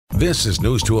This is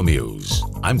Newz To Amuze.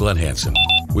 I'm Glenn Hansen.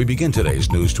 We begin today's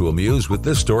Newz To Amuze with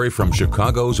this story from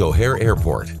Chicago's O'Hare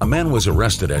Airport. A man was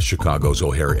arrested at Chicago's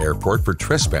O'Hare Airport for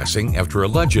trespassing after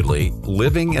allegedly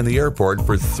living in the airport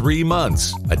for 3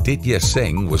 months. Aditya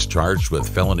Singh was charged with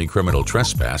felony criminal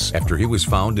trespass after he was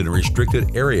found in a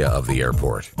restricted area of the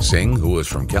airport. Singh, who was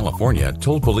from California,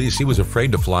 told police he was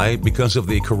afraid to fly because of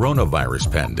the coronavirus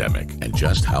pandemic. And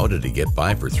just how did he get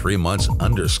by for 3 months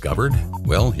undiscovered?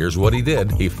 Well, here's what he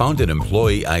did. He found an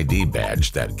employee ID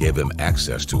badge that gave him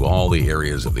access to all the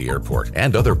areas of the airport,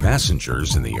 and other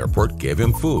passengers in the airport gave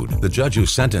him food. The judge who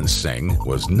sentenced Singh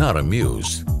was not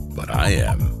amused, but I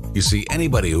am. You see,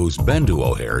 anybody who's been to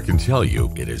O'Hare can tell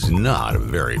you it is not a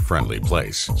very friendly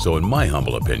place. So in my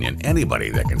humble opinion, anybody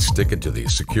that can stick it to the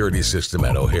security system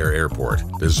at O'Hare Airport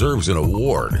deserves an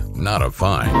award, not a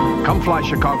fine. Come fly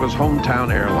Chicago's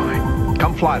hometown airline.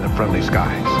 Come fly the friendly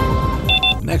skies.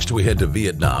 Next, we head to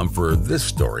Vietnam for this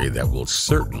story that will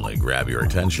certainly grab your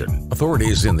attention.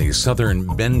 Authorities in the southern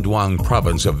Binh Duong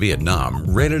province of Vietnam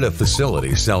raided a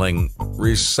facility selling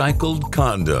recycled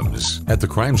condoms. At the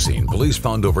crime scene, police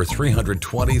found over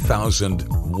 320,000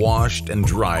 washed and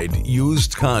dried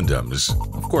used condoms.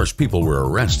 Of course, people were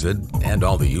arrested, and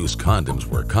all the used condoms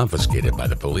were confiscated by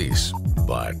the police.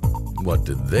 But what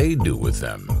did they do with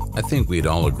them? I think we'd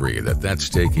all agree that that's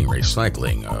taking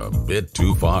recycling a bit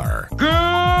too far. Good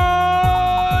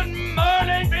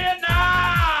morning,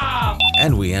 Vietnam!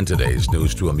 And we end today's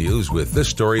Newz To Amuze with this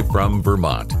story from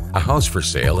Vermont. A house for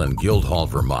sale in Guildhall,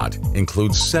 Vermont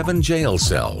includes 7 jail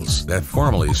cells that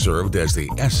formerly served as the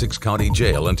Essex County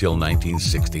Jail until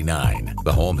 1969.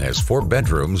 The home has 4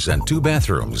 bedrooms and 2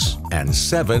 bathrooms, and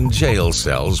 7 jail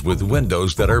cells with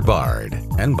windows that are barred.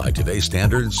 And by today's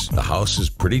standards, the house is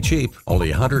pretty cheap,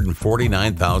 only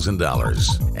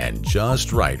 $149,000, and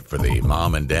just right for the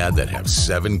mom and dad that have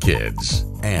 7 kids.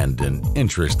 And an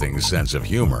interesting sense of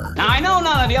humor. Now, I know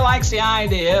none of you likes the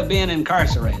idea of being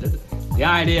incarcerated. The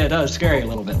idea does scare you a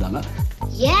little bit, doesn't it?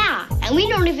 Yeah, and we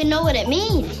don't even know what it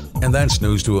means. And that's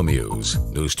Newz To Amuze.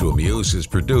 Newz To Amuze is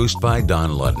produced by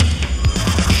Don Ludden.